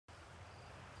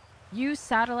Use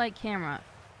satellite camera.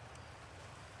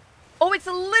 Oh, it's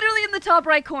literally in the top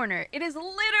right corner. It is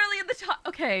literally in the top.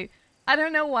 Okay. I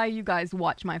don't know why you guys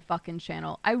watch my fucking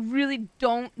channel. I really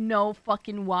don't know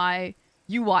fucking why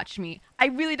you watch me. I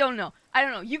really don't know. I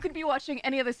don't know. You could be watching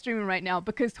any other streamer right now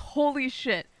because holy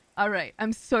shit. All right.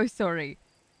 I'm so sorry.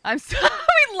 I'm so...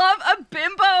 We love a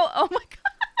bimbo. Oh my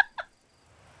god.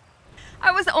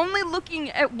 I was only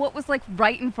looking at what was like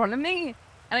right in front of me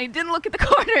and I didn't look at the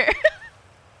corner.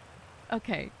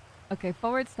 Okay. Okay.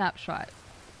 Forward snapshot.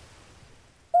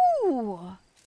 Ooh.